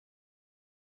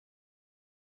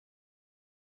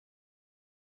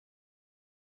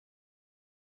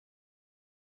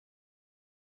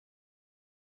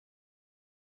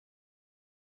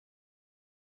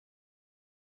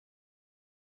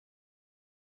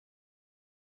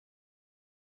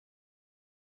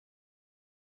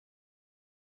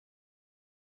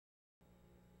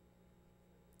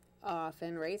Off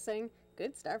and racing.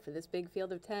 Good start for this big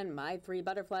field of 10. My Three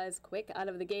Butterflies, quick out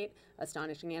of the gate.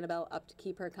 Astonishing Annabelle up to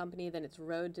keep her company. Then it's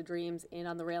Road to Dreams, in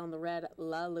on the rail in the red.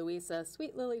 La Luisa,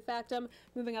 Sweet Lily Factum.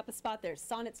 Moving up a spot, there's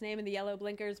Sonnet's Name in the yellow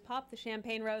blinkers. Pop the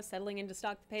Champagne Row, settling in to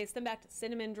stalk the pace. Then back to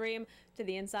Cinnamon Dream. To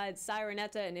the inside,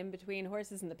 Sirenetta, and in between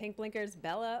horses in the pink blinkers,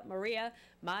 Bella Maria.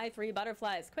 My Three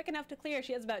Butterflies, quick enough to clear.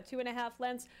 She has about 2.5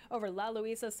 lengths over La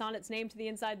Luisa. Sonnet's Name to the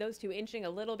inside. Those two inching a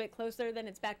little bit closer. Then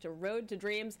it's back to Road to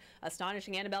Dreams.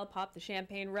 Astonishing Annabelle, Pop the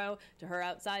Champagne Row. To her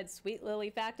outside, Sweet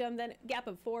Lily Factum. Then gap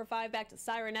of 4 or 5 back to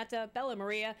Sirenetta, Bella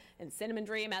Maria, and Cinnamon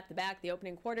Dream at the back. The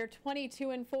opening quarter,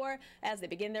 22-4. As they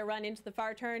begin their run into the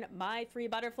far turn, My Three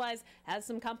Butterflies has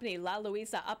some company. La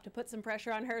Luisa up to put some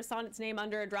pressure on her. Sonnet's Name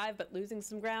under a drive, but losing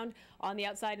some ground. On the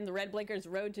outside in the red blinkers,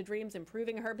 Road to Dreams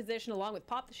improving her position along with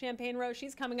Pop the Champagne Row.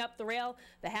 She's coming up the rail,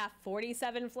 the half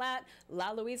 47 flat.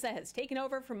 La Luisa has taken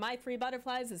over from My Three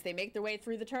Butterflies as they make their way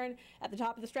through the turn. At the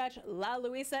top of the stretch, La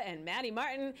Luisa and Maddie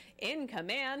Martin in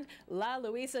command. La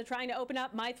Luisa trying to open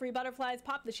up My Three Butterflies.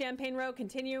 Pop the Champagne Row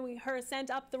continuing her ascent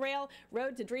up the rail.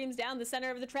 Road to Dreams down the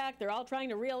center of the track. They're all trying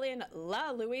to reel in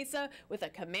La Luisa with a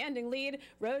commanding lead.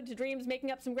 Road to Dreams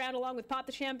making up some ground along with Pop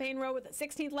the Champagne Row with a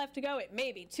 16th left to go. It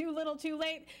may be too little too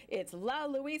late. It's La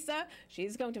Luisa.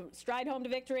 She's going to stride home to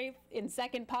victory. In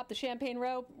second, Pop the Champagne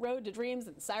Row, Road to Dreams,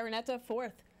 and Sirenetta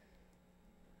fourth.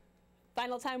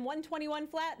 Final time 1:21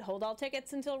 flat. Hold all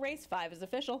tickets until race 5 is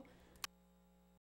official.